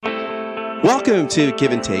Welcome to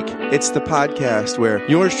Give and Take. It's the podcast where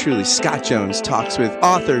yours truly, Scott Jones, talks with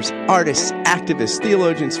authors, artists, activists,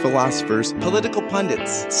 theologians, philosophers, political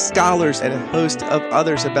pundits, scholars, and a host of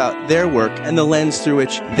others about their work and the lens through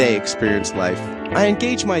which they experience life. I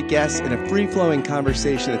engage my guests in a free-flowing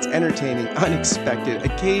conversation that's entertaining, unexpected,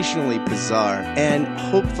 occasionally bizarre, and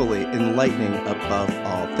hopefully enlightening above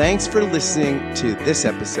all. Thanks for listening to this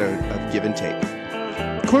episode of Give and Take.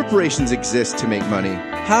 Corporations exist to make money.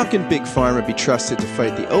 How can Big Pharma be trusted to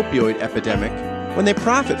fight the opioid epidemic when they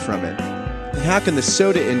profit from it? And how can the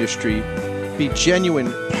soda industry be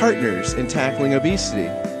genuine partners in tackling obesity?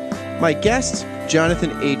 My guest,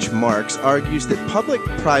 Jonathan H. Marks, argues that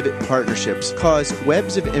public-private partnerships cause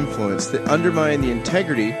webs of influence that undermine the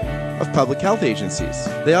integrity of public health agencies.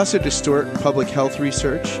 They also distort public health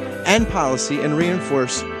research and policy and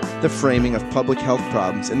reinforce the framing of public health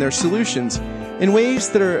problems and their solutions in ways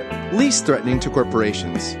that are least threatening to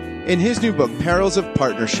corporations. In his new book, Perils of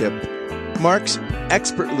Partnership, Marks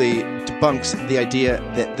expertly debunks the idea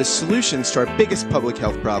that the solutions to our biggest public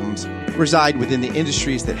health problems reside within the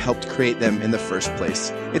industries that helped create them in the first place.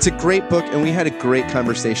 It's a great book, and we had a great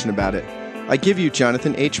conversation about it. I give you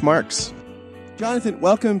Jonathan H. Marks. Jonathan,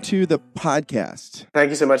 welcome to the podcast. Thank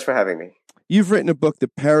you so much for having me. You've written a book, The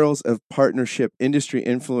Perils of Partnership, Industry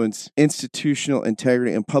Influence, Institutional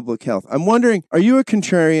Integrity, and Public Health. I'm wondering, are you a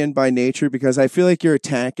contrarian by nature? Because I feel like you're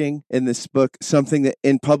attacking in this book something that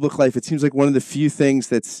in public life, it seems like one of the few things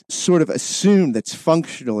that's sort of assumed that's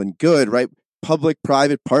functional and good, right?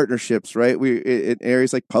 Public-private partnerships, right? In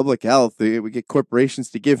areas like public health, we get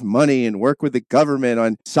corporations to give money and work with the government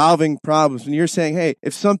on solving problems. And you're saying, hey,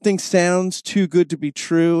 if something sounds too good to be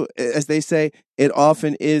true, as they say, it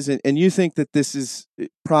often is. And you think that this is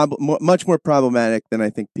much more problematic than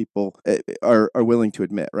I think people are willing to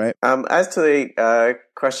admit, right? As to the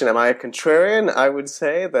question, am I a contrarian? I would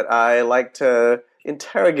say that I like to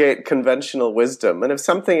interrogate conventional wisdom. And if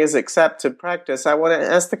something is accepted practice, I want to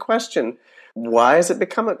ask the question, why has it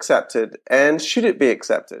become accepted, and should it be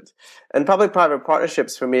accepted? And public-private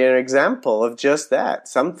partnerships for me are an example of just that.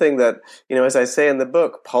 Something that, as I say in the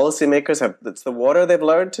book, policymakers it's the water they've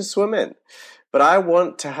learned to swim in. But I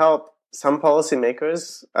want to help some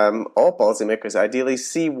policymakers, all policymakers ideally,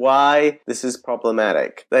 see why this is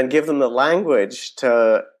problematic. Then give them the language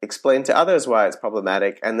to explain to others why it's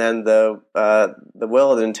problematic, and then the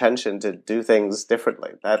will and intention to do things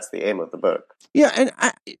differently. That's the aim of the book. Yeah, and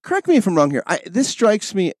correct me if I'm wrong here. This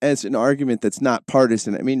strikes me as an argument that's not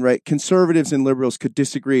partisan. I mean, right, conservatives and liberals could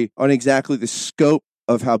disagree on exactly the scope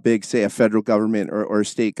of how big, say, a federal government or a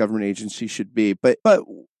state government agency should be. But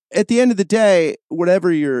at the end of the day,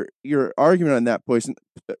 whatever your argument on that point,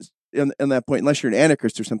 unless you're an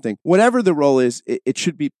anarchist or something, whatever the role is, it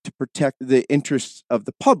should be to protect the interests of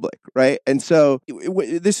the public, right? And so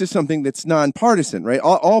this is something that's nonpartisan, right?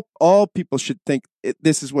 All people should think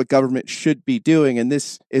this is what government should be doing, and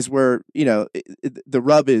this is where the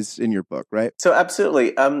rub is in your book, right? So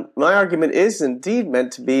absolutely, my argument is indeed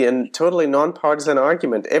meant to be a totally nonpartisan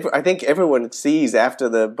argument. I think everyone sees after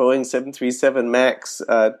the Boeing 737 MAX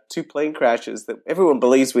 2 plane crashes that everyone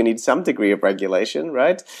believes we need some degree of regulation,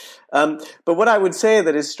 right? But what I would say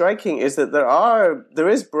that is striking is that there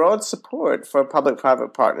is broad support for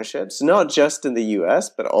public-private partnerships, not just in the U.S.,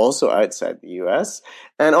 but also outside the U.S.,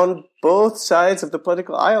 and on both sides of the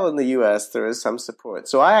political aisle in the U.S., there is some support.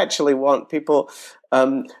 So I actually want people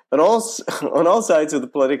on all sides of the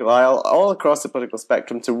political aisle, all across the political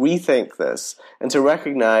spectrum, to rethink this and to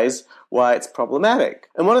recognize why it's problematic.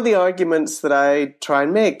 And one of the arguments that I try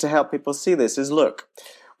and make to help people see this is, look,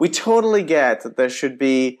 we totally get that there should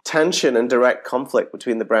be tension and direct conflict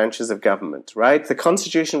between the branches of government, right? The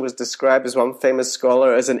Constitution was described as one famous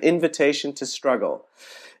scholar as an invitation to struggle.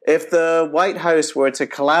 If the White House were to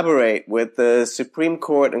collaborate with the Supreme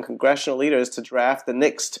Court and congressional leaders to draft the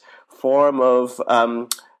next form of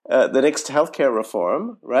the next healthcare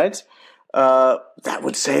reform, right? That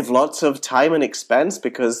would save lots of time and expense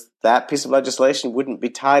because that piece of legislation wouldn't be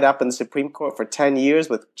tied up in the Supreme Court for 10 years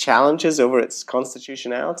with challenges over its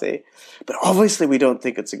constitutionality. But obviously we don't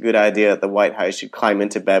think it's a good idea that the White House should climb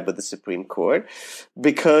into bed with the Supreme Court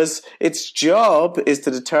because its job is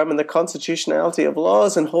to determine the constitutionality of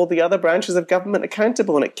laws and hold the other branches of government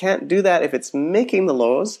accountable. And it can't do that if it's making the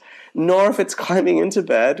laws, nor if it's climbing into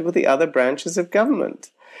bed with the other branches of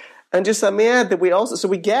government. And just let me add that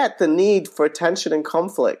we get the need for tension and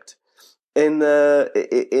conflict in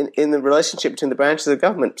the relationship between the branches of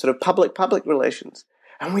government, sort of public relations.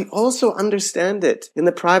 And we also understand it in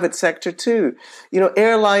the private sector too.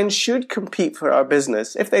 Airlines should compete for our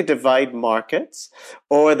business. If they divide markets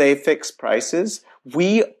or they fix prices,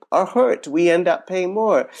 we are hurt. We end up paying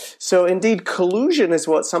more. So indeed, collusion is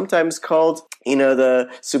what's sometimes called,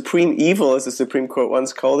 the supreme evil, as the Supreme Court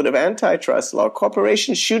once called it, of antitrust law.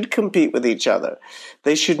 Corporations should compete with each other.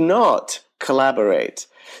 They should not collaborate.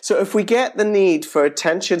 So if we get the need for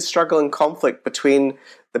tension, struggle, and conflict between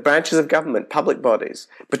the branches of government, public bodies,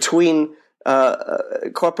 between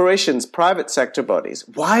corporations, private sector bodies,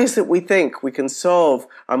 why is it we think we can solve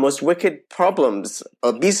our most wicked problems,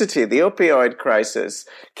 obesity, the opioid crisis,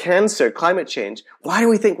 cancer, climate change? Why do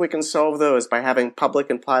we think we can solve those by having public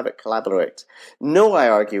and private collaborate? No, I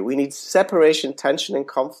argue, we need separation, tension, and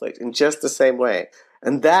conflict in just the same way.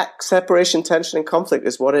 And that separation, tension, and conflict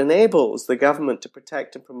is what enables the government to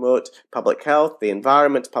protect and promote public health, the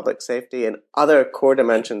environment, public safety, and other core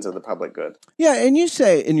dimensions of the public good. Yeah, and you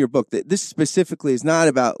say in your book that this specifically is not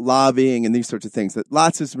about lobbying and these sorts of things, that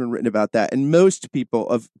lots has been written about that, and most people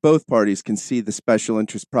of both parties can see the special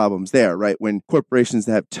interest problems there, right? When corporations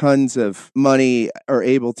that have tons of money are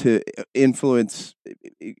able to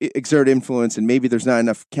exert influence, and maybe there's not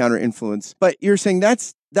enough counter-influence. But you're saying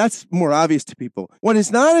that's more obvious to people. What is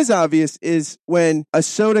not as obvious is when a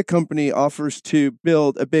soda company offers to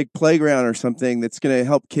build a big playground or something that's going to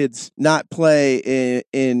help kids not play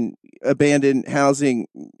in abandoned housing,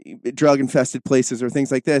 drug-infested places or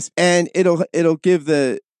things like this, and it'll give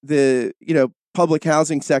the public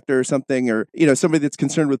housing sector or something, or somebody that's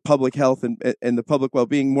concerned with public health and the public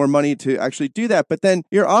well-being more money to actually do that. But then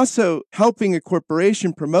you're also helping a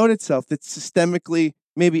corporation promote itself that's systemically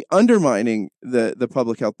maybe undermining the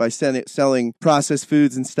public health by selling processed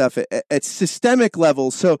foods and stuff at systemic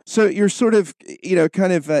levels. So you're sort of,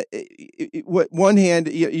 one hand,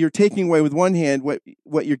 you're taking away with one hand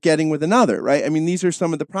what you're getting with another, right? I mean, these are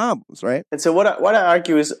some of the problems, right? And so what I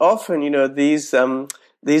argue is often,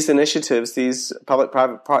 these initiatives, these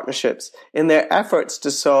public-private partnerships, in their efforts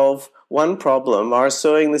to solve one problem, are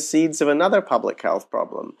sowing the seeds of another public health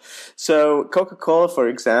problem. So Coca-Cola, for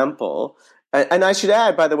example, and I should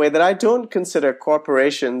add, by the way, that I don't consider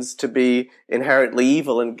corporations to be inherently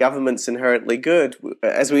evil and governments inherently good.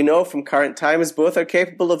 As we know from current times, both are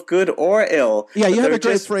capable of good or ill. Yeah, you have a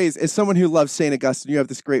great phrase. As someone who loves St. Augustine, you have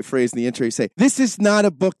this great phrase in the intro. You say, this is not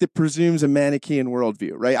a book that presumes a Manichaean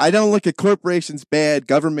worldview, right? I don't look at corporations bad,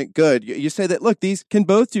 government good. You say that, look, these can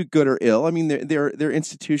both do good or ill. I mean, they're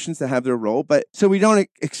institutions that have their role, but so we don't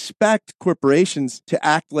expect corporations to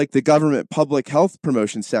act like the government public health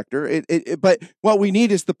promotion sector. But what we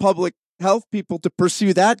need is the public health people to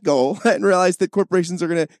pursue that goal and realize that corporations are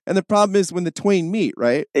going to, and the problem is when the twain meet,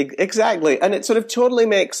 right? Exactly. And it sort of totally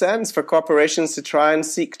makes sense for corporations to try and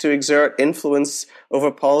seek to exert influence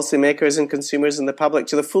over policymakers and consumers and the public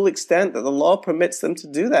to the full extent that the law permits them to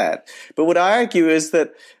do that. But what I argue is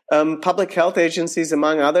that public health agencies,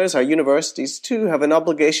 among others, our universities too, have an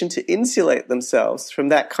obligation to insulate themselves from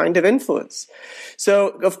that kind of influence. So,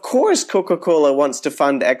 of course, Coca-Cola wants to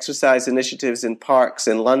fund exercise initiatives in parks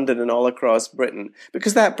in London and all across Britain,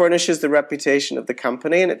 because that burnishes the reputation of the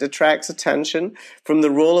company and it detracts attention from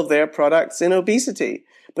the role of their products in obesity.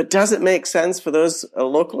 But does it make sense for those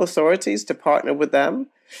local authorities to partner with them?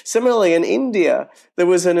 Similarly, in India, there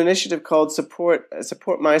was an initiative called Support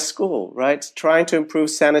My School, right? Trying to improve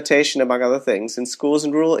sanitation, among other things, in schools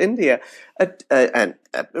in rural India. And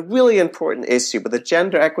a really important issue with a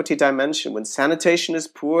gender equity dimension. When sanitation is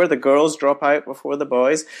poor, the girls drop out before the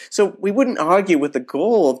boys. So we wouldn't argue with the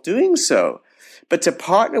goal of doing so. But to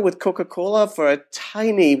partner with Coca-Cola for a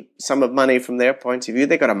tiny sum of money from their point of view,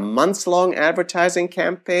 they got a months-long advertising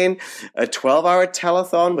campaign, a 12-hour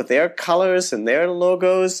telethon with their colors and their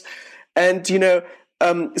logos. And,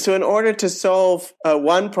 so in order to solve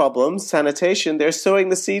one problem, sanitation, they're sowing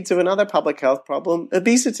the seeds of another public health problem,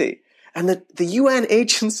 obesity. And the UN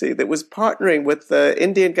agency that was partnering with the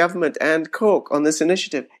Indian government and Coke on this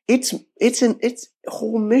initiative, its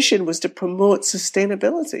whole mission was to promote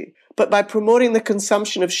sustainability. But by promoting the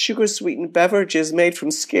consumption of sugar-sweetened beverages made from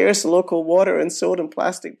scarce local water and sold in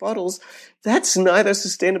plastic bottles, that's neither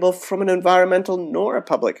sustainable from an environmental nor a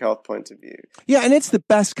public health point of view. Yeah, and it's the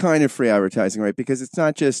best kind of free advertising, right? Because it's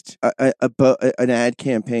not just an ad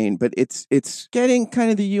campaign, but it's getting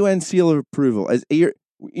kind of the UN seal of approval. As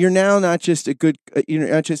you're now not just you're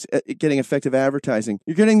not just getting effective advertising.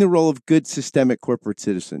 You're getting the role of good systemic corporate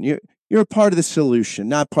citizen. You're a part of the solution,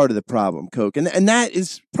 not part of the problem, Coke. And that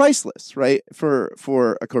is priceless, right,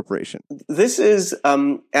 for a corporation. This is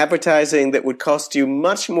advertising that would cost you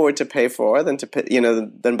much more to pay for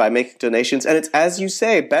than by making donations. And it's, as you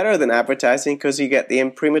say, better than advertising because you get the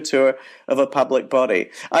imprimatur of a public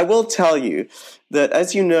body. I will tell you that,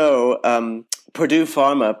 as you know, Purdue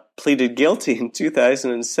Pharma pleaded guilty in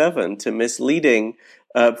 2007 to misleading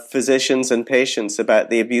physicians and patients about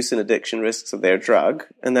the abuse and addiction risks of their drug.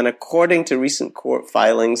 And then according to recent court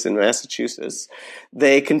filings in Massachusetts,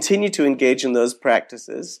 they continue to engage in those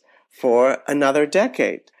practices for another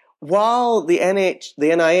decade. While the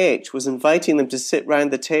NIH was inviting them to sit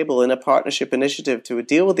round the table in a partnership initiative to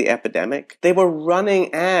deal with the epidemic, they were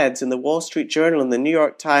running ads in the Wall Street Journal and the New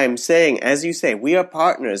York Times saying, as you say, we are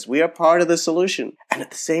partners, we are part of the solution. And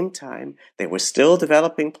at the same time, they were still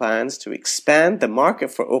developing plans to expand the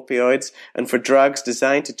market for opioids and for drugs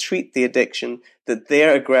designed to treat the addiction that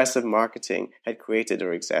their aggressive marketing had created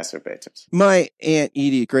or exacerbated. My Aunt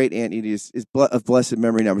Edie, great Aunt Edie, is of blessed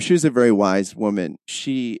memory now, but she was a very wise woman.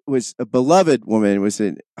 She was a beloved woman, was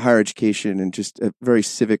in higher education and just a very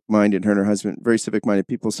civic-minded, her and her husband, very civic-minded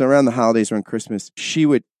people. So around the holidays, around Christmas, she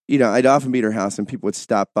would, I'd often be at her house and people would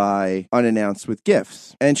stop by unannounced with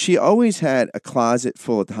gifts. And she always had a closet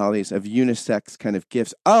full at the holidays of unisex kind of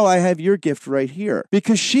gifts. Oh, I have your gift right here.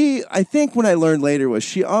 Because I think what I learned later was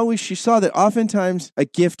she saw that oftentimes a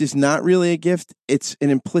gift is not really a gift. It's an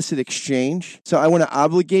implicit exchange. So I want to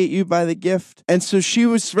obligate you by the gift. And so she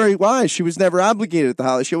was very wise. She was never obligated at the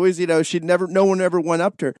holiday. She always, no one ever went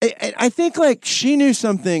up to her. I think like she knew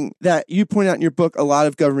something that you point out in your book, a lot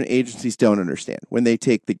of government agencies don't understand when they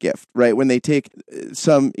take the gift, right? When they take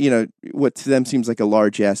some, what to them seems like a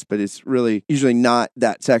largesse, but it's really usually not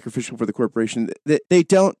that sacrificial for the corporation. They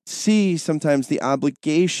don't see sometimes the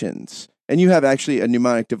obligations. And you have actually a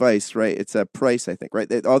mnemonic device, right? It's a price, I think,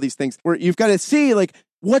 right? All these things where you've got to see like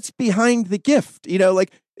what's behind the gift,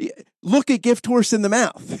 look a gift horse in the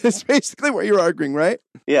mouth. That's basically what you're arguing, right?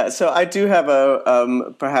 Yeah, so I do have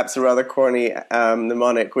perhaps a rather corny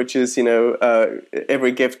mnemonic, which is,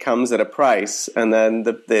 every gift comes at a price, and then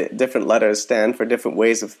the different letters stand for different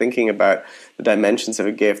ways of thinking about the dimensions of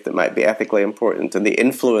a gift that might be ethically important and the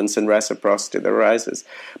influence and reciprocity that arises.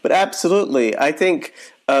 But absolutely, I think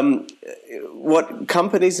what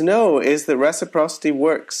companies know is that reciprocity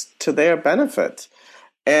works to their benefit.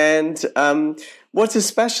 And what's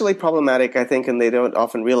especially problematic, I think, and they don't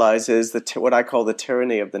often realize, is what I call the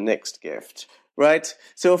tyranny of the next gift, right?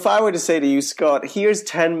 So if I were to say to you, Scott, here's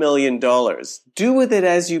 $10 million, do with it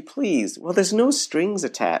as you please. Well, there's no strings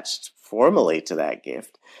attached formally to that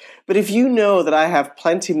gift. But if you know that I have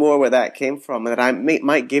plenty more where that came from and that I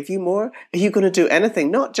might give you more, are you going to do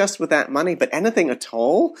anything, not just with that money, but anything at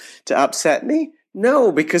all to upset me?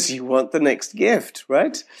 No, because you want the next gift,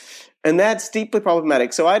 right? And that's deeply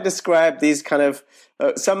problematic. So I describe these kind of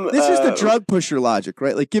This is the drug pusher logic,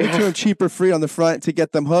 right? Like give it to them cheap or free on the front to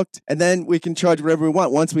get them hooked, and then we can charge whatever we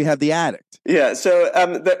want once we have the addict. Yeah, so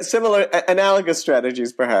similar, analogous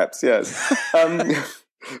strategies, perhaps, yes.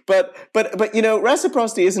 But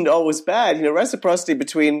reciprocity isn't always bad. Reciprocity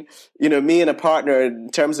between me and a partner in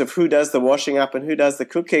terms of who does the washing up and who does the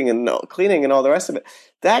cooking and cleaning and all the rest of it,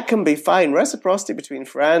 that can be fine. Reciprocity between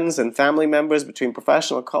friends and family members, between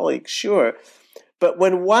professional colleagues, sure. But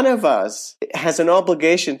when one of us has an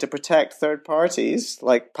obligation to protect third parties,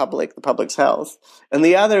 like the public's health, and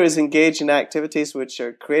the other is engaged in activities which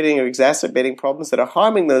are creating or exacerbating problems that are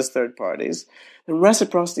harming those third parties, then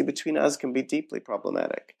reciprocity between us can be deeply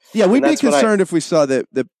problematic. Yeah, we'd be concerned if we saw the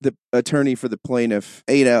attorney for the plaintiff,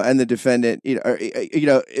 and the defendant,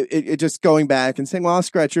 it just going back and saying, "Well, I'll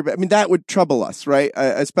scratch your back." I mean, that would trouble us, right?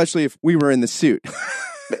 Especially if we were in the suit.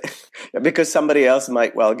 Because somebody else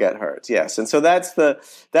might well get hurt, yes, and so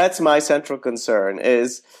that's my central concern.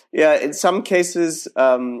 Is in some cases,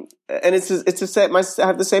 and I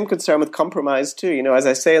have the same concern with compromise too. As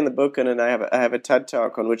I say in the book, and I have a TED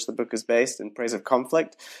talk on which the book is based, in praise of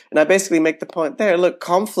conflict, and I basically make the point there. Look,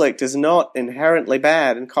 conflict is not inherently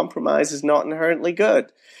bad, and compromise is not inherently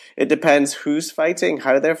good. It depends who's fighting,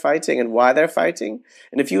 how they're fighting, and why they're fighting.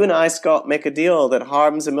 And if you and I, Scott, make a deal that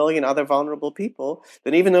harms a million other vulnerable people,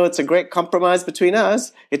 then even though it's a great compromise between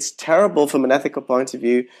us, it's terrible from an ethical point of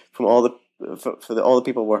view from all the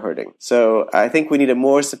people we're hurting. So I think we need a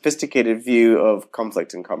more sophisticated view of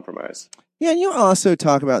conflict and compromise. Yeah, and you also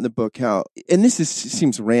talk about in the book how, and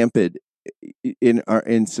seems rampant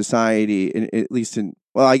in society, at least in,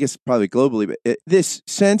 well, I guess probably globally, but this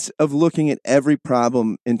sense of looking at every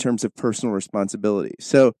problem in terms of personal responsibility.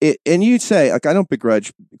 So, and you'd say, like, I don't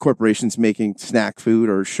begrudge corporations making snack food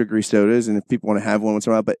or sugary sodas, and if people want to have one once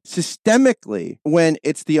in a while, but systemically, when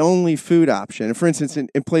it's the only food option, for instance, in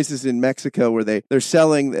places in Mexico where they're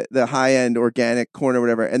selling the high-end organic corn or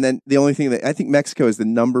whatever, and then the only thing that, I think Mexico is the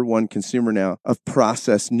number one consumer now of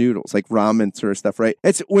processed noodles, like ramen sort of stuff, right?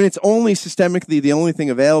 It's when it's only systemically the only thing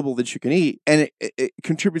available that you can eat, and it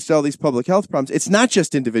contributes to all these public health problems. It's not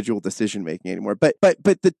just individual decision making anymore, but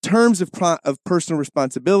the terms of personal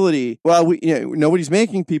responsibility. Well, nobody's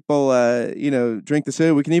making people drink the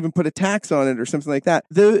soda. We can even put a tax on it or something like that.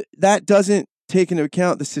 That doesn't take into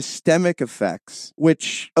account the systemic effects,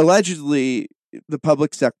 which allegedly the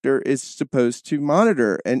public sector is supposed to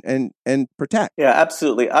monitor and protect. Yeah,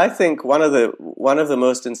 absolutely. I think one of the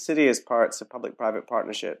most insidious parts of public-private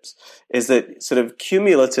partnerships is that sort of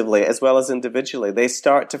cumulatively as well as individually, they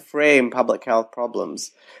start to frame public health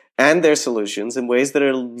problems and their solutions in ways that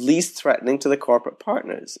are least threatening to the corporate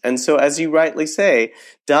partners. And so, as you rightly say,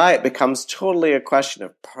 diet becomes totally a question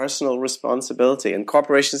of personal responsibility. And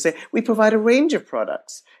corporations say, we provide a range of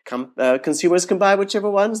products. Consumers can buy whichever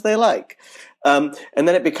ones they like. And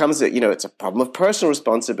then it becomes, it's a problem of personal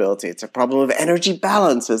responsibility. It's a problem of energy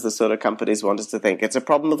balance, as the soda companies want us to think. It's a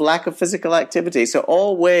problem of lack of physical activity. So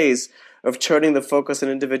all ways of turning the focus on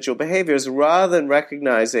individual behaviors rather than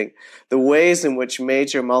recognizing the ways in which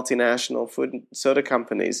major multinational food and soda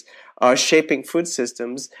companies are shaping food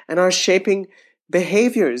systems and are shaping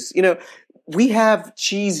behaviors. We have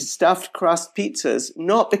cheese stuffed crust pizzas,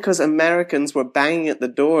 not because Americans were banging at the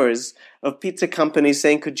doors of pizza companies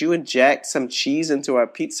saying, could you inject some cheese into our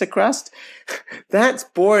pizza crust? That's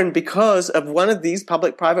born because of one of these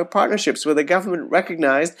public-private partnerships where the government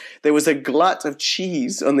recognized there was a glut of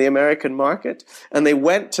cheese on the American market, and they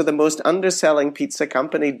went to the most underselling pizza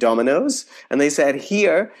company, Domino's, and they said,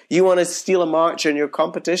 here, you want to steal a march on your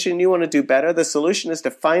competition, you want to do better, the solution is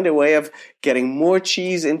to find a way of getting more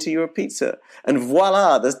cheese into your pizza. And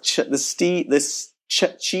voila, this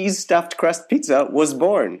cheese-stuffed crust pizza was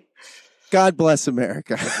born. God bless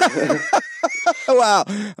America. Wow.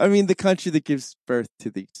 I mean, the country that gives birth to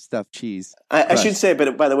the stuffed cheese. I should say,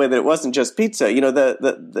 but by the way, that it wasn't just pizza.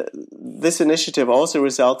 This initiative also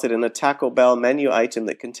resulted in a Taco Bell menu item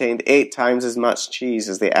that contained 8 times as much cheese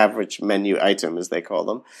as the average menu item, as they call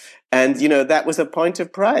them. And, that was a point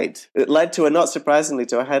of pride. It led to, not surprisingly,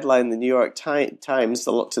 to a headline in the New York Times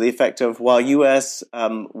to the effect of, while U.S.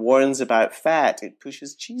 warns about fat, it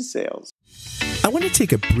pushes cheese sales. I want to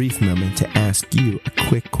take a brief moment to ask you a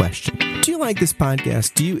quick question. Do you like this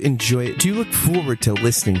podcast? Do you enjoy it? Do you look forward to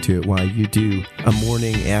listening to it while you do a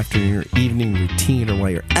morning, afternoon, or evening routine, or while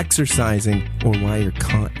you're exercising, or while you're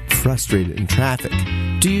caught frustrated in traffic?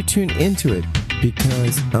 Do you tune into it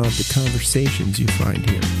because of the conversations you find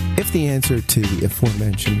here? If the answer to the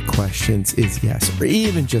aforementioned questions is yes, or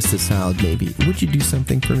even just a solid maybe, would you do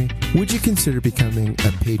something for me? Would you consider becoming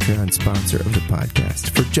a Patreon sponsor of the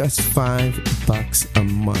podcast for just $5 a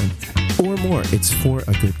month or more? It's for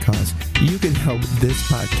a good cause. You can help this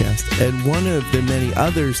podcast and one of the many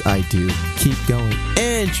others I do keep going,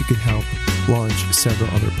 and you can help launch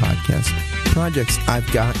several other podcast projects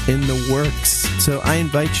I've got in the works. So I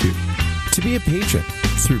invite you to be a patron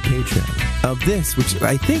through Patreon of this, which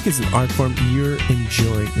I think is an art form you're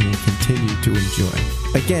enjoying and will continue to enjoy.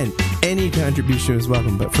 Again, any contribution is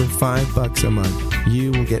welcome, but for $5 a month,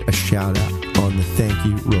 you will get a shout out on the thank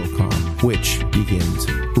you roll call, which begins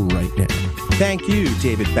right now. Thank you,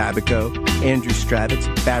 David Babico, Andrew Stravitz,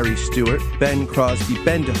 Barry Stewart, Ben Crosby,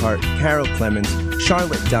 Ben DeHart, Carol Clemens,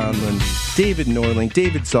 Charlotte Donlin, David Norling,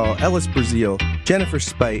 David Zoll, Ellis Brazil, Jennifer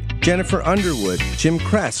Spite, Jennifer Underwood, Jim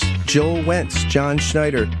Kress, Joel Wentz, John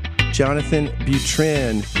Schneider, Jonathan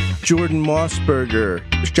Butrin, Jordan Mossberger,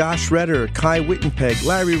 Josh Redder, Kai Wittenpeg,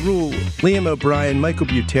 Larry Rule, Liam O'Brien, Michael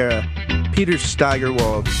Butera, Peter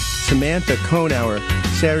Steigerwald, Samantha Konauer,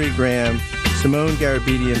 Sari Graham, Simone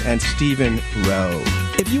Garabedian, and Stephen Rowe.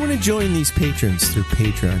 If you want to join these patrons through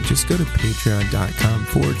Patreon, just go to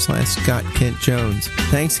patreon.com/Scott Kent Jones.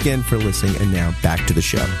 Thanks again for listening, and now back to the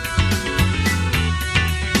show.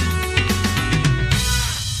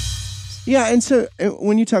 Yeah, and so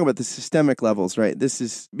when you talk about the systemic levels, right, this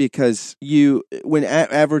is because when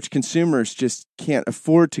average consumers just can't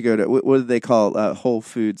afford to go to, what do they call Whole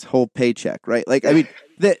Foods, whole paycheck, right? Like, I mean,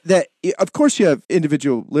 that of course you have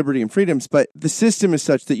individual liberty and freedoms, but the system is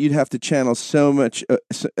such that you'd have to channel so much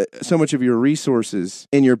of your resources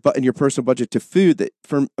in your personal budget to food that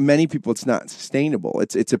for many people it's not sustainable.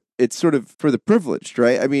 It's sort of for the privileged,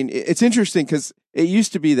 right? I mean, it's interesting because it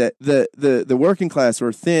used to be that the working class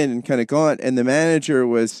were thin and kind of gaunt, and the manager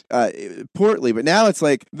was portly. But now it's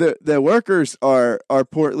like the workers are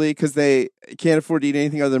portly because they can't afford to eat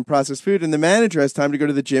anything other than processed food, and the manager has time to go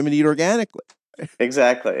to the gym and eat organically.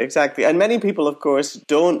 Exactly. And many people, of course,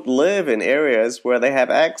 don't live in areas where they have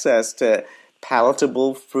access to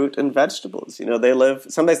palatable fruit and vegetables.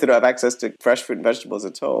 Sometimes they don't have access to fresh fruit and vegetables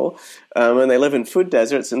at all, and they live in food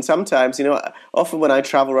deserts. And sometimes, often when I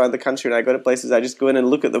travel around the country and I go to places, I just go in and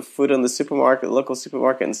look at the food on the local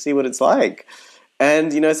supermarket, and see what it's like.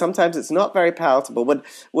 And, sometimes it's not very palatable.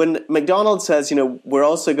 When McDonald's says, we're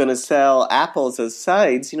also going to sell apples as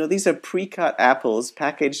sides, these are pre-cut apples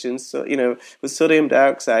packaged in, with sodium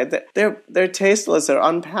dioxide. They're tasteless or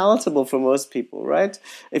unpalatable for most people, right?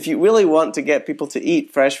 If you really want to get people to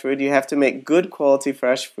eat fresh food, you have to make good quality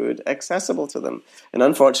fresh food accessible to them. And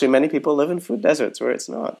unfortunately, many people live in food deserts where it's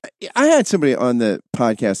not. I had somebody on the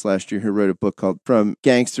podcast last year who wrote a book called From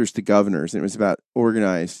Gangsters to Governors, and it was about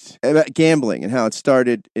gambling and how it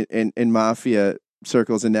started in mafia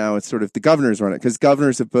circles, and now it's sort of the governors run it, because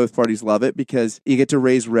governors of both parties love it because you get to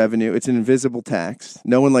raise revenue. It's an invisible tax.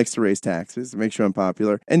 No one likes to raise taxes. It makes you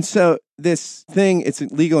unpopular. And so this thing, it's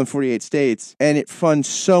legal in 48 states, and it funds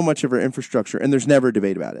so much of our infrastructure, and there's never a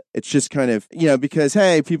debate about it. It's just kind of, because,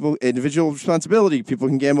 hey, individual responsibility, people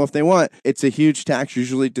can gamble if they want. It's a huge tax,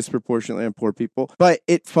 usually disproportionately on poor people, but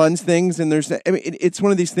it funds things, and it's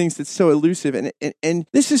one of these things that's so elusive, and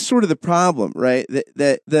this is sort of the problem, right?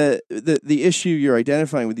 The issue you're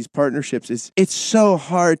identifying with these partnerships is it's so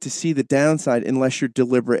hard to see the downside unless you're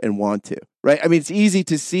deliberate and want to. Right. I mean, it's easy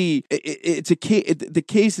to see. The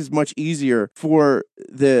case is much easier for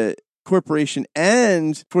the corporation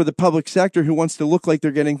and for the public sector who wants to look like they're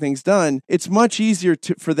getting things done. It's much easier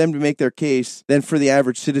for them to make their case than for the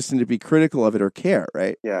average citizen to be critical of it or care.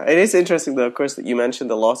 Right. Yeah. It is interesting, though, of course, that you mentioned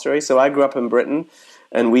the lottery. So I grew up in Britain.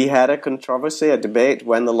 And we had a debate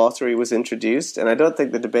when the lottery was introduced. And I don't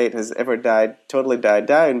think the debate has ever totally died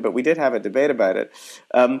down, but we did have a debate about it.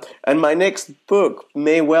 And my next book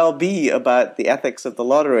may well be about the ethics of the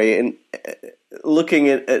lottery and looking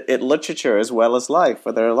at literature as well as life,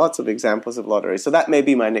 where there are lots of examples of lottery. So that may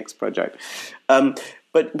be my next project.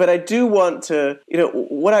 But I do want to,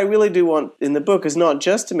 what I really do want in the book is not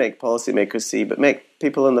just to make policymakers see, but make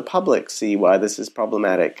people in the public see why this is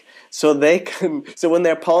problematic. So when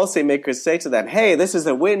their policymakers say to them, hey, this is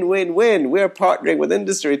a win-win-win, we're partnering with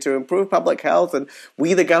industry to improve public health, and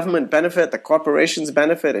we, the government, benefit, the corporations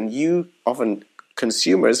benefit, and you, often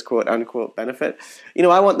consumers, quote unquote, benefit.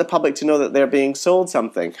 I want the public to know that they're being sold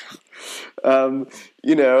something, and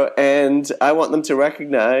I want them to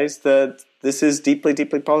recognize that this is deeply,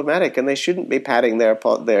 deeply problematic, and they shouldn't be patting their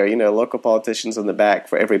local politicians on the back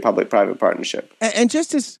for every public-private partnership. And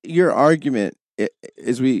just as your argument,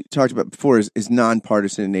 as we talked about before, is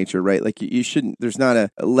nonpartisan in nature, right? Like you shouldn't. There's not a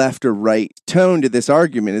left or right tone to this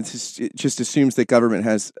argument. It just assumes that government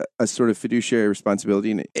has a sort of fiduciary responsibility,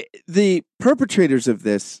 and the perpetrators of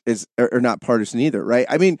this are not partisan either, right?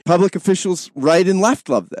 I mean, public officials, right and left,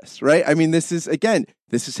 love this, right? I mean, this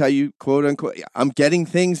is how you quote unquote, I'm getting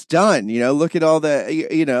things done. Look at all the,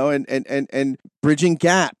 and bridging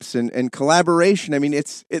gaps and collaboration. I mean,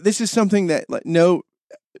 this is something that no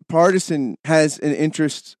partisan has an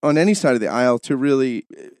interest on any side of the aisle to really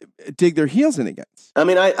dig their heels in against. I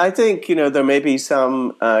mean, I think, there may be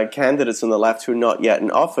some candidates on the left who are not yet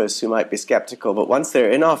in office who might be skeptical, but once they're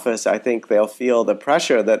in office, I think they'll feel the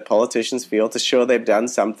pressure that politicians feel to show they've done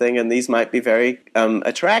something, and these might be very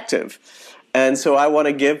attractive. And so I want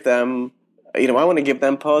to give them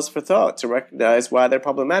pause for thought to recognize why they're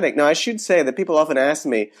problematic. Now, I should say that people often ask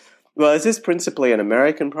me, well, is this principally an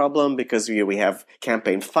American problem because we have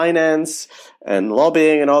campaign finance and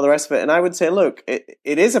lobbying and all the rest of it? And I would say, look, it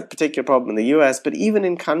is a particular problem in the U.S., but even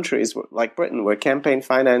in countries like Britain, where campaign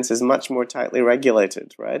finance is much more tightly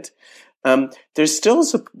regulated, right? There's still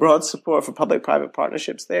broad support for public-private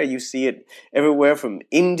partnerships there. You see it everywhere from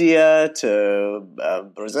India to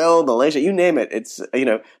Brazil, Malaysia, you name it. It's,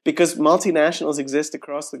 because multinationals exist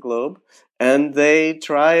across the globe, and they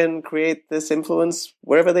try and create this influence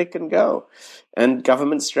wherever they can go. And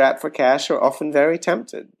governments strapped for cash are often very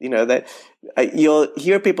tempted. That you'll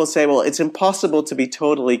hear people say, well, it's impossible to be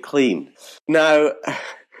totally clean. Now,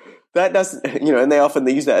 that doesn't, and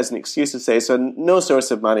they use that as an excuse to say, so no source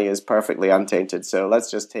of money is perfectly untainted, so let's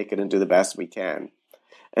just take it and do the best we can.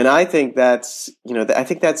 And I think that's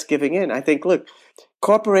giving in. I think, look,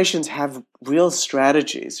 corporations have real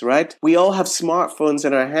strategies, right? We all have smartphones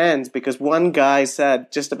in our hands because one guy said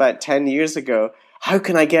just about 10 years ago, how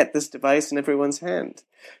can I get this device in everyone's hand?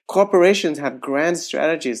 Corporations have grand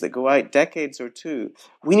strategies that go out decades or two.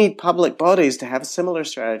 We need public bodies to have similar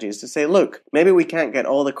strategies to say, look, maybe we can't get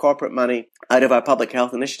all the corporate money out of our public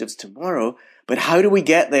health initiatives tomorrow, but how do we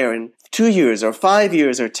get there in 2 years or 5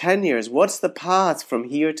 years or 10 years? What's the path from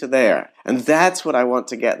here to there? And that's what I want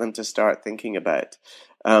to get them to start thinking about.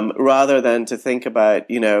 Rather than to think about,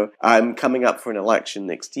 I'm coming up for an election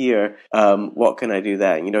next year. What can I do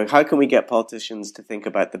then? How can we get politicians to think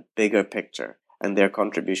about the bigger picture? and their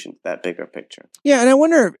contribution to that bigger picture. Yeah, and I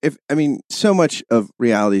wonder if so much of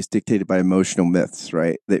reality is dictated by emotional myths,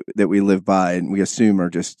 right? That we live by and we assume are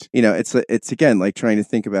just, it's again like trying to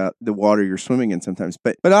think about the water you're swimming in sometimes.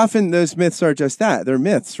 But often those myths are just that. They're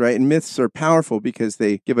myths, right? And myths are powerful because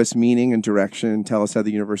they give us meaning and direction and tell us how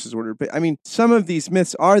the universe is ordered. But some of these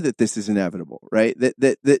myths are that this is inevitable, right?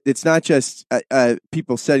 That it's not just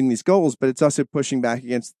people setting these goals, but it's also pushing back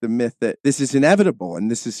against the myth that this is inevitable and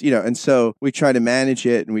this is, and so we try to manage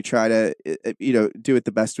it and we try to, do it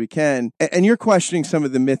the best we can. And you're questioning some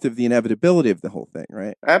of the myth of the inevitability of the whole thing,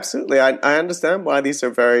 right? Absolutely. I understand why these are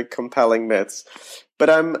very compelling myths. But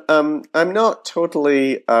I'm not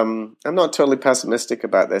totally pessimistic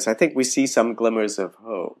about this. I think we see some glimmers of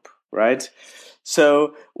hope, right?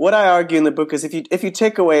 So what I argue in the book is if you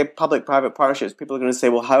take away public-private partnerships, people are going to say,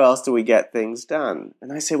 well, how else do we get things done?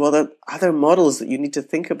 And I say, well, there are other models that you need to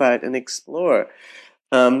think about and explore.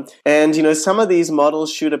 And some of these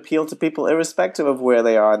models should appeal to people irrespective of where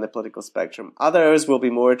they are in the political spectrum. Others will be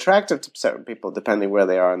more attractive to certain people depending where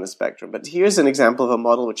they are in the spectrum. But here's an example of a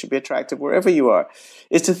model which should be attractive wherever you are,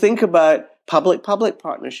 is to think about public-public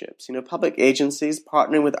partnerships, public agencies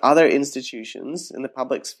partnering with other institutions in the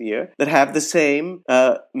public sphere that have the same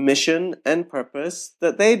mission and purpose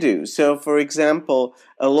that they do. So, for example,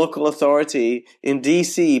 a local authority in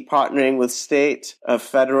D.C. partnering with state,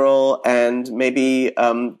 federal, and maybe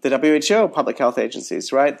the WHO, public health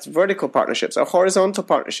agencies, right? It's vertical partnerships or horizontal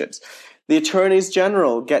partnerships. The attorneys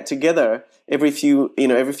general get together every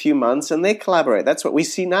few months and they collaborate. That's what we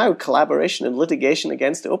see now, collaboration and litigation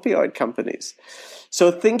against opioid companies.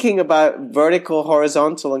 So thinking about vertical,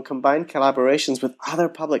 horizontal, and combined collaborations with other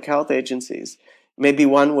public health agencies may be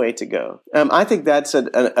one way to go. I think that's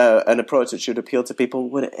an approach that should appeal to people,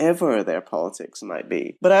 whatever their politics might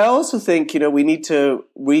be. But I also think, we need to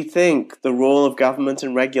rethink the role of government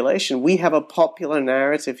and regulation. We have a popular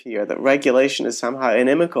narrative here that regulation is somehow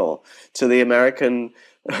inimical to the American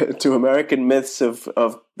myths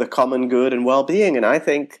of the common good and well-being. And I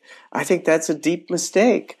think that's a deep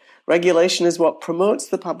mistake. Regulation is what promotes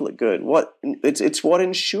the public good. It's what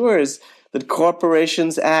ensures that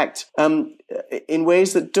corporations act in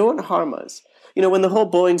ways that don't harm us. When the whole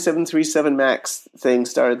Boeing 737 MAX thing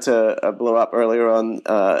started to blow up earlier on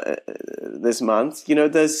this month, the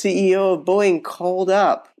CEO of Boeing called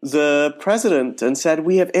up the president and said,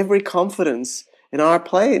 we have every confidence in our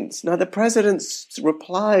planes. Now, the president's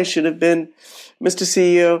reply should have been, Mr.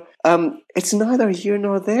 CEO, it's neither here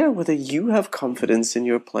nor there whether you have confidence in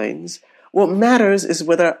your planes. What matters is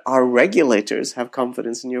whether our regulators have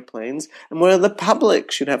confidence in your planes and whether the public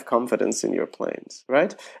should have confidence in your planes,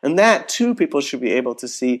 right? And that, too, people should be able to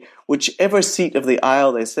see whichever seat of the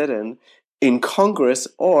aisle they sit in Congress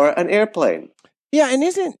or an airplane. Yeah, and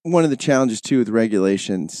isn't one of the challenges, too, with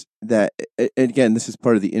regulations that, again, this is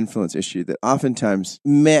part of the influence issue, that oftentimes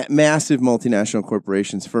massive multinational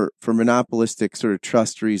corporations, for monopolistic sort of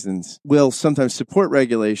trust reasons, will sometimes support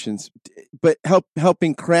regulations, but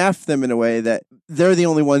helping craft them in a way that they're the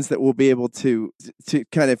only ones that will be able to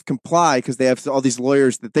kind of comply because they have all these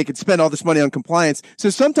lawyers that they could spend all this money on compliance.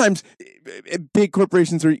 So sometimes big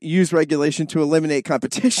corporations use regulation to eliminate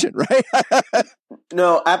competition, right?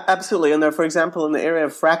 No, absolutely. And there, for example, in the area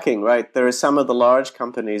of fracking, right, there are some of the large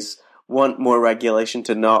companies want more regulation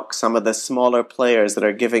to knock some of the smaller players that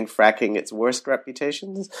are giving fracking its worst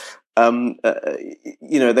reputations. They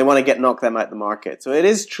want to knock them out the market. So it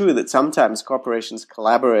is true that sometimes corporations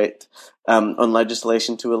collaborate on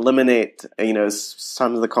legislation to eliminate,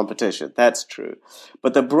 some of the competition. That's true.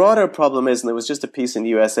 But the broader problem is, and there was just a piece in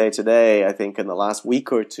USA Today, I think, in the last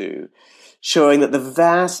week or two, showing that the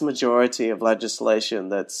vast majority of legislation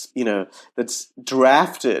that's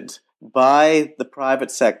drafted by the private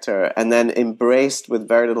sector and then embraced with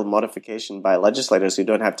very little modification by legislators who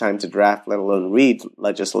don't have time to draft, let alone read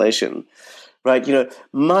legislation, right?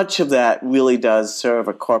 Much of that really does serve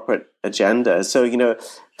a corporate agenda. So,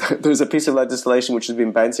 there's a piece of legislation which has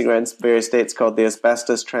been bouncing around various states called the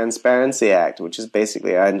Asbestos Transparency Act, which is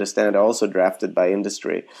basically, I understand, also drafted by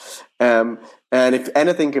industry. And if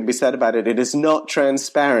anything can be said about it, it is not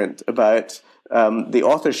transparent about the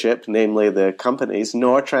authorship, namely the companies,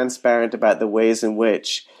 nor transparent about the ways in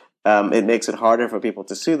which it makes it harder for people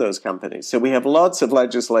to sue those companies. So we have lots of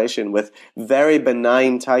legislation with very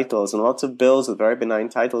benign titles and lots of bills with very benign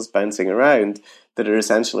titles bouncing around that are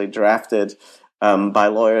essentially drafted by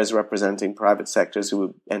lawyers representing private sectors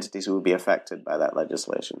entities who would be affected by that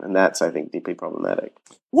legislation. And that's, I think, deeply problematic.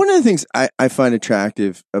 One of the things I find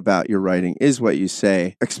attractive about your writing is what you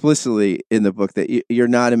say explicitly in the book, that you're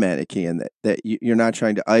not a Manichaean, that you're not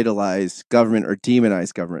trying to idolize government or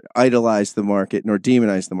demonize government, idolize the market nor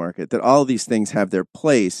demonize the market, that all of these things have their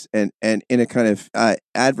place and in a kind of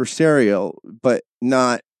adversarial but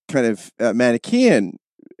not kind of Manichaean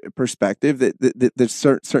perspective, that there's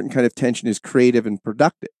certain kind of tension is creative and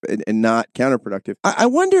productive and not counterproductive. I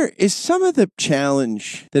wonder, is some of the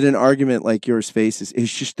challenge that an argument like yours faces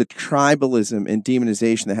is just the tribalism and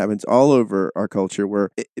demonization that happens all over our culture, where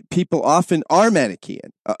people often are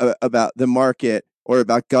Manichaean about the market or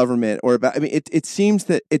about government or about, I mean, it seems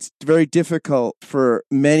that it's very difficult for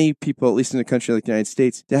many people, at least in a country like the United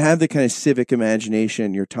States, to have the kind of civic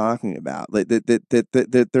imagination you're talking about. Like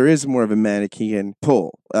that there is more of a Manichaean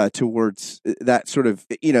pull towards that sort of,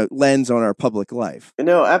 lens on our public life.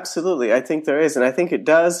 No, absolutely. I think there is. And I think it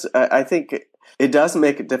does. I think it does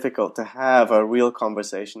make it difficult to have a real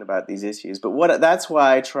conversation about these issues. But that's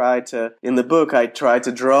why in the book, I try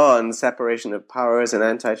to draw on separation of powers and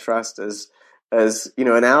antitrust as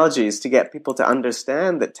analogies to get people to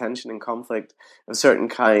understand that tension and conflict of certain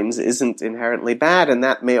kinds isn't inherently bad, and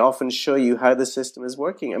that may often show you how the system is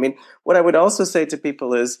working. I mean, what I would also say to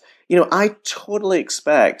people is, I totally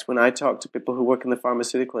expect when I talk to people who work in the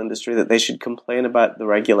pharmaceutical industry that they should complain about the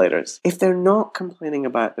regulators. If they're not complaining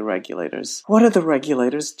about the regulators, what are the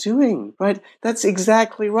regulators doing, right? That's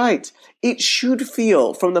exactly right. It should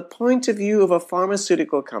feel, from the point of view of a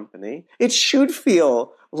pharmaceutical company, it should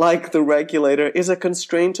feel like the regulator is a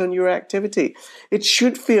constraint on your activity. It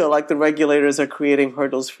should feel like the regulators are creating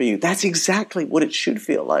hurdles for you. That's exactly what it should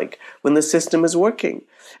feel like when the system is working.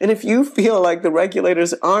 And if you feel like the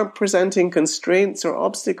regulators aren't presenting constraints or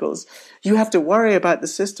obstacles, you have to worry about the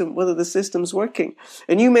system, whether the system's working.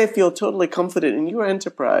 And you may feel totally confident in your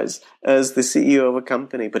enterprise as the CEO of a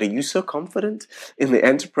company, but are you so confident in the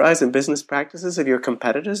enterprise and business practices of your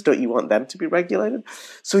competitors? Don't you want them to be regulated?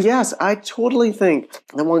 So yes, I totally think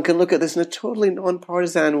that one can look at this in a totally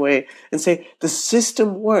non-partisan way and say the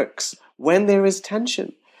system works when there is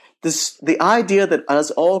tension. The idea that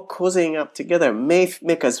us all cozying up together may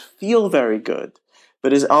make us feel very good,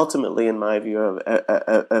 but is ultimately, in my view,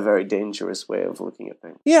 a very dangerous way of looking at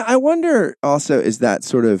things. Yeah, I wonder also, is that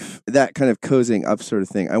kind of cozying up sort of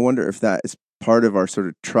thing, I wonder if that is part of our sort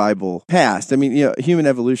of tribal past. I mean, human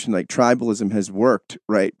evolution, like tribalism has worked,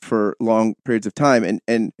 right, for long periods of time.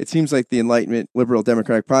 And it seems like the Enlightenment liberal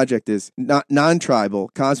democratic project is not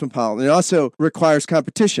non-tribal, cosmopolitan. It also requires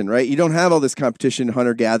competition, right? You don't have all this competition,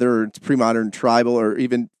 hunter-gatherer, it's pre-modern tribal or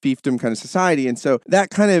even fiefdom kind of society. And so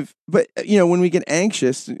that kind of, but, when we get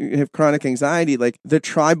anxious, have chronic anxiety, like the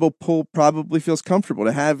tribal pull probably feels comfortable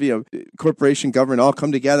to have, corporation, government all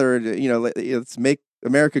come together, let's make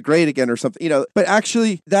America great again or something, but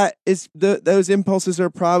actually that is those impulses are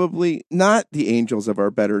probably not the angels of our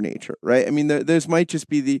better nature, right? I mean, those might just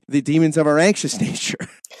be the demons of our anxious nature.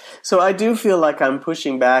 So I do feel like I'm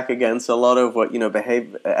pushing back against a lot of what,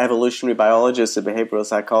 evolutionary biologists and behavioral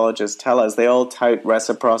psychologists tell us. They all tout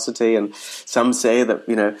reciprocity, and some say that,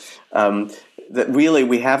 that really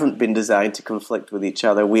we haven't been designed to conflict with each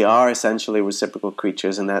other. We are essentially reciprocal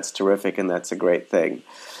creatures, and that's terrific, and that's a great thing.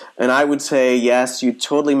 And I would say, yes, you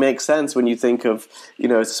totally make sense when you think of,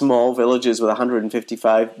 small villages with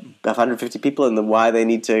 150 people in them, why they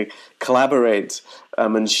need to collaborate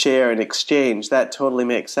and share and exchange. That totally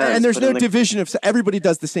makes sense. And there's no division of, everybody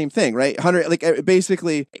does the same thing, right?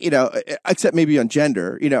 Basically, except maybe on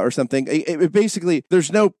gender, or something. Basically,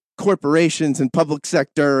 there's no corporations and public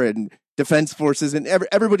sector and defense forces, and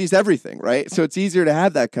everybody's everything, right? So it's easier to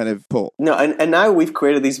have that kind of pull. No, and now we've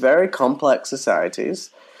created these very complex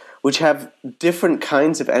societies which have different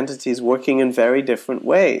kinds of entities working in very different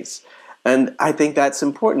ways. And I think that's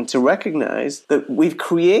important to recognize that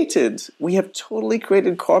we have totally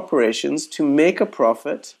created corporations to make a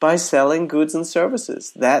profit by selling goods and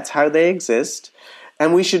services. That's how they exist.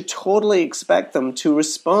 And we should totally expect them to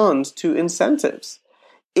respond to incentives.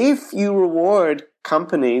 If you reward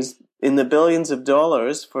companies in the billions of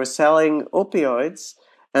dollars for selling opioids,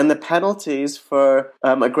 and the penalties for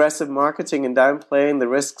aggressive marketing and downplaying the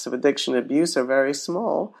risks of addiction and abuse are very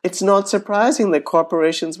small, it's not surprising that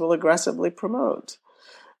corporations will aggressively promote.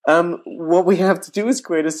 What we have to do is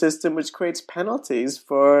create a system which creates penalties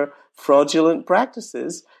for fraudulent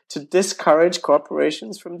practices to discourage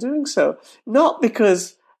corporations from doing so. Not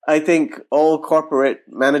because I think all corporate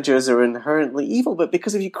managers are inherently evil, but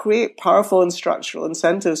because if you create powerful and structural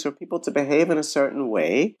incentives for people to behave in a certain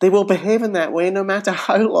way, they will behave in that way no matter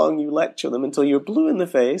how long you lecture them until you're blue in the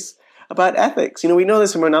face about ethics. We know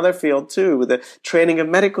this from another field too, with the training of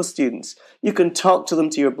medical students. You can talk to them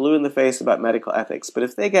till you're blue in the face about medical ethics, but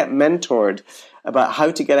if they get mentored about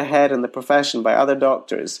how to get ahead in the profession by other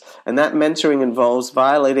doctors, and that mentoring involves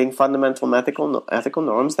violating fundamental ethical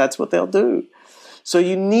norms, that's what they'll do. So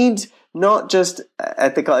you need not just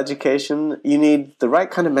ethical education, you need the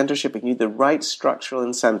right kind of mentorship, you need the right structural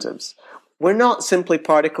incentives. We're not simply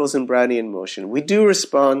particles in Brownian motion. We do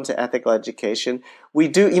respond to ethical education. We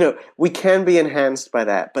do, we can be enhanced by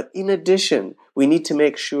that. But in addition, we need to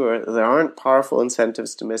make sure that there aren't powerful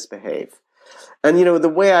incentives to misbehave. And,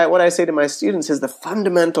 what I say to my students is the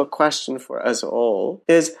fundamental question for us all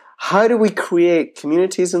is, how do we create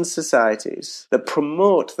communities and societies that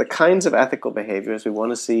promote the kinds of ethical behaviors we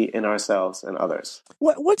want to see in ourselves and others?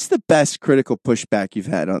 What's the best critical pushback you've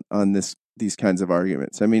had on these kinds of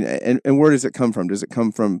arguments? I mean, and where does it come from? Does it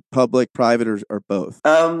come from public, private, or both?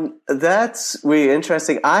 That's really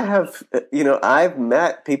interesting. I've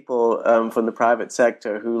met people from the private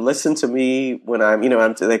sector who listen to me when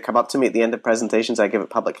they come up to me at the end of presentations I give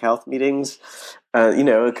at public health meetings,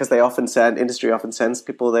 because industry often sends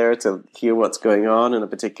people there to hear what's going on in a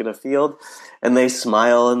particular field, and they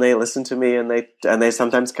smile and they listen to me, and they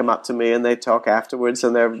sometimes come up to me and they talk afterwards,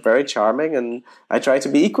 and they're very charming, and I try to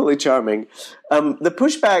be equally charming. The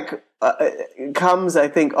pushback comes, I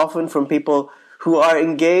think, often from people who are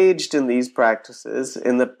engaged in these practices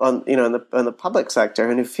in the public sector,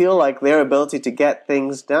 and who feel like their ability to get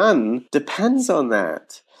things done depends on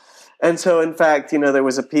that. And so, in fact, there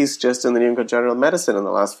was a piece just in the New England Journal of Medicine in the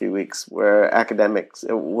last few weeks where academics at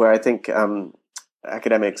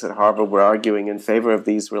Harvard were arguing in favor of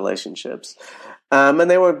these relationships. And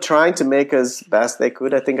they were trying to make, as best they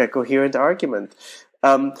could, I think, a coherent argument.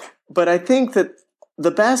 But I think that the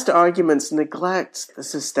best arguments neglect the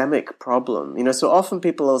systemic problem. So often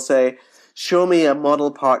people will say, show me a model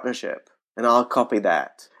partnership and I'll copy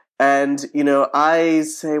that. And, I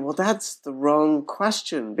say, well, that's the wrong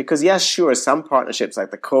question. Because, yes, sure, some partnerships,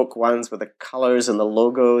 like the Coke ones with the colors and the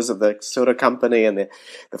logos of the soda company and the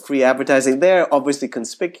free advertising, they're obviously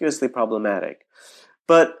conspicuously problematic.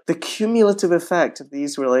 But the cumulative effect of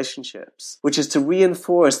these relationships, which is to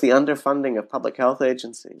reinforce the underfunding of public health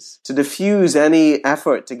agencies, to diffuse any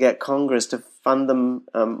effort to get Congress to fund them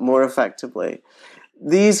more effectively,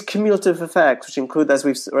 these cumulative effects, which include, as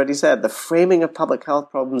we've already said, the framing of public health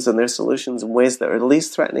problems and their solutions in ways that are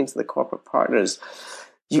least threatening to the corporate partners,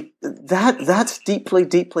 that's deeply,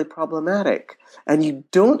 deeply problematic. And you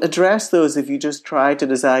don't address those if you just try to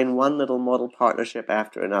design one little model partnership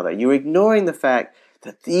after another. You're ignoring the fact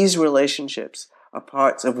that these relationships are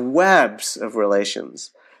parts of webs of relations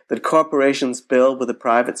that corporations build with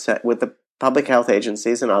the public health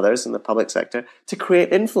agencies and others in the public sector to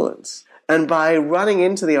create influence. And by running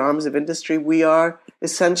into the arms of industry, we are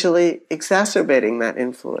essentially exacerbating that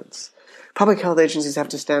influence. Public health agencies have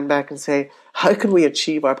to stand back and say, how can we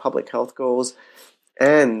achieve our public health goals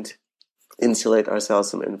and insulate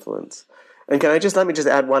ourselves from influence? And let me just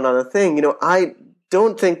add one other thing. I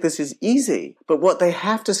don't think this is easy, but what they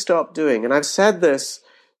have to stop doing, and I've said this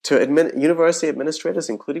to university administrators,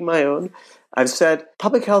 including my own, I've said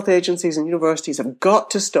public health agencies and universities have got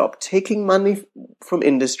to stop taking money from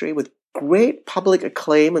industry with great public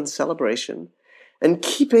acclaim and celebration and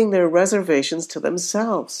keeping their reservations to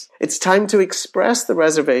themselves. It's time to express the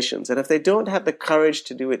reservations, and if they don't have the courage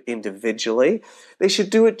to do it individually, they should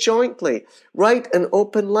do it jointly. Write an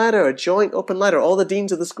open letter, a joint open letter. All the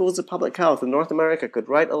deans of the schools of public health in North America could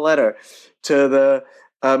write a letter to the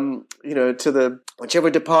whichever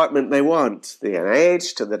department they want, the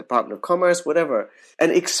NIH, to the Department of Commerce, whatever,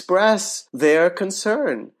 and express their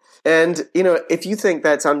concern. And, if you think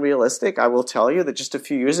that's unrealistic, I will tell you that just a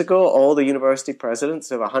few years ago, all the university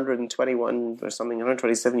presidents of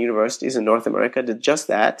 127 universities in North America did just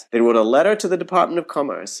that. They wrote a letter to the Department of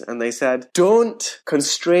Commerce, and they said, don't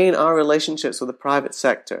constrain our relationships with the private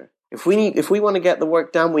sector. If we want to get the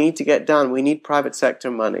work done, we need to get done. We need private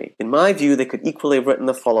sector money. In my view, they could equally have written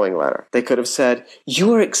the following letter. They could have said,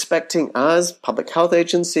 you are expecting us, public health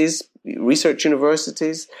agencies, research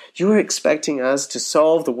universities, you are expecting us to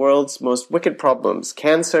solve the world's most wicked problems,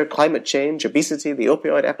 cancer, climate change, obesity, the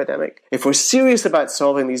opioid epidemic. If we're serious about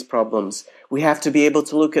solving these problems, we have to be able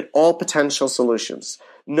to look at all potential solutions,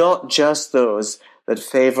 not just those that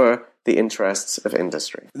favor the interests of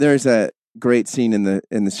industry. There's a great scene in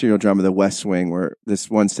the serial drama The West Wing where this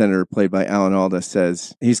one senator played by Alan Alda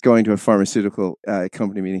says he's going to a pharmaceutical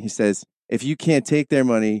company meeting. He says, if you can't take their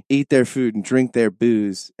money, eat their food, and drink their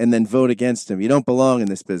booze, and then vote against them, you don't belong in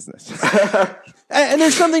this business. And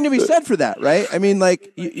there's something to be said for that, right? I mean,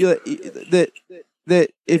 like that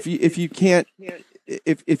if you can't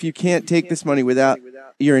if you can't take this money without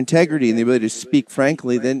your integrity and the ability to speak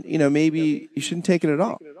frankly, then, maybe you shouldn't take it at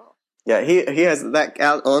all. Yeah, he has that.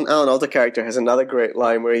 Alan Alda character has another great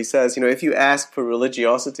line where he says, if you ask for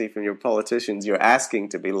religiosity from your politicians, you're asking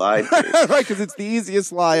to be lied to. Right, because it's the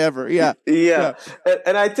easiest lie ever. Yeah.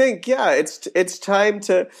 And I think, it's time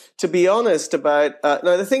to be honest about.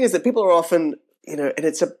 Now, the thing is that people are often, and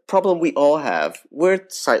it's a problem we all have. We're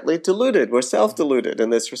slightly deluded. We're self-deluded in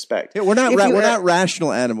this respect. Yeah, we're not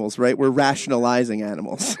rational animals, right? We're rationalizing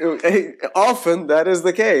animals. Often that is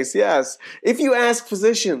the case, yes. If you ask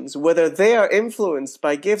physicians whether they are influenced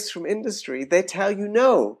by gifts from industry, they tell you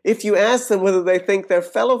no. If you ask them whether they think their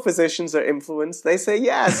fellow physicians are influenced, they say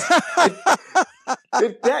yes.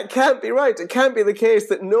 That can't be right. It can't be the case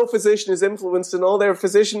that no physician is influenced and all their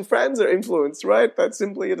physician friends are influenced, right? That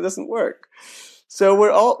simply, it doesn't work. So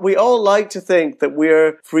we all like to think that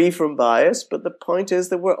we're free from bias, but the point is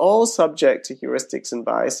that we're all subject to heuristics and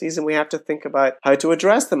biases, and we have to think about how to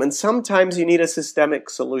address them. And sometimes you need a systemic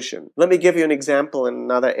solution. Let me give you an example in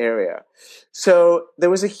another area. So there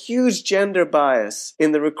was a huge gender bias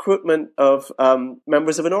in the recruitment of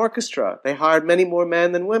members of an orchestra. They hired many more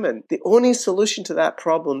men than women. The only solution to that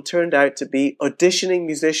problem turned out to be auditioning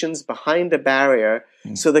musicians behind a barrier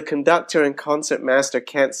so the conductor and concertmaster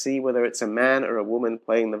can't see whether it's a man or a woman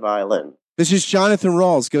playing the violin. This is Jonathan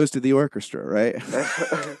Rawls Goes to the Orchestra, right?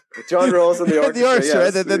 John Rawls and the orchestra. The orchestra,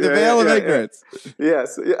 yes. the veil of ignorance.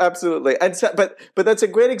 Yes, absolutely. And so, but that's a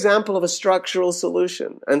great example of a structural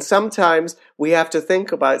solution. And sometimes we have to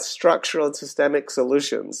think about structural and systemic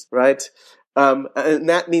solutions, right? And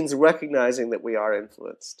that means recognizing that we are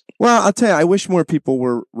influenced. Well, I'll tell you, I wish more people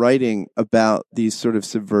were writing about these sort of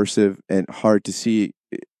subversive and hard to see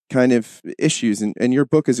kind of issues. And your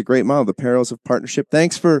book is a great model, The Perils of Partnership.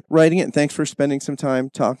 Thanks for writing it, and thanks for spending some time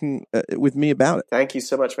talking with me about it. Thank you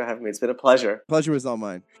so much for having me. It's been a pleasure. Pleasure was all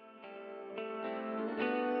mine.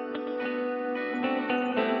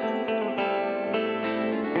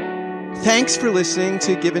 Thanks for listening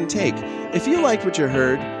to Give and Take. If you liked what you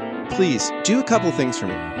heard, please do a couple things for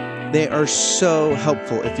me. They are so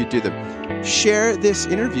helpful if you do them. Share this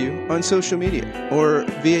interview on social media or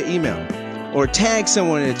via email, or tag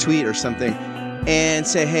someone in a tweet or something and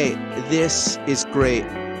say, hey, this is great.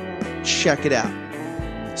 Check it out.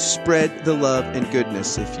 Spread the love and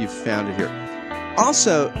goodness if you've found it here.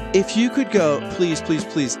 Also, if you could go, please,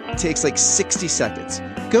 it takes like 60 seconds.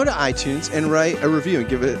 Go to iTunes and write a review and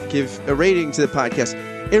give a rating to the podcast.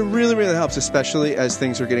 It really, really helps, especially as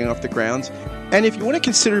things are getting off the ground. And if you want to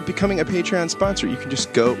consider becoming a Patreon sponsor, you can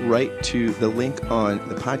just go right to the link on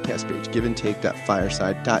the podcast page,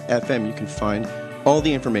 giveandtake.fireside.fm. You can find all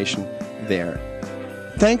the information there.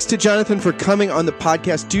 Thanks to Jonathan for coming on the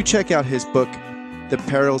podcast. Do check out his book, The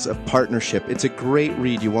Perils of Partnership. It's a great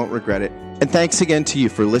read. You won't regret it. And thanks again to you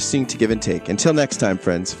for listening to Give and Take. Until next time,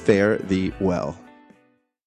 friends, fare thee well.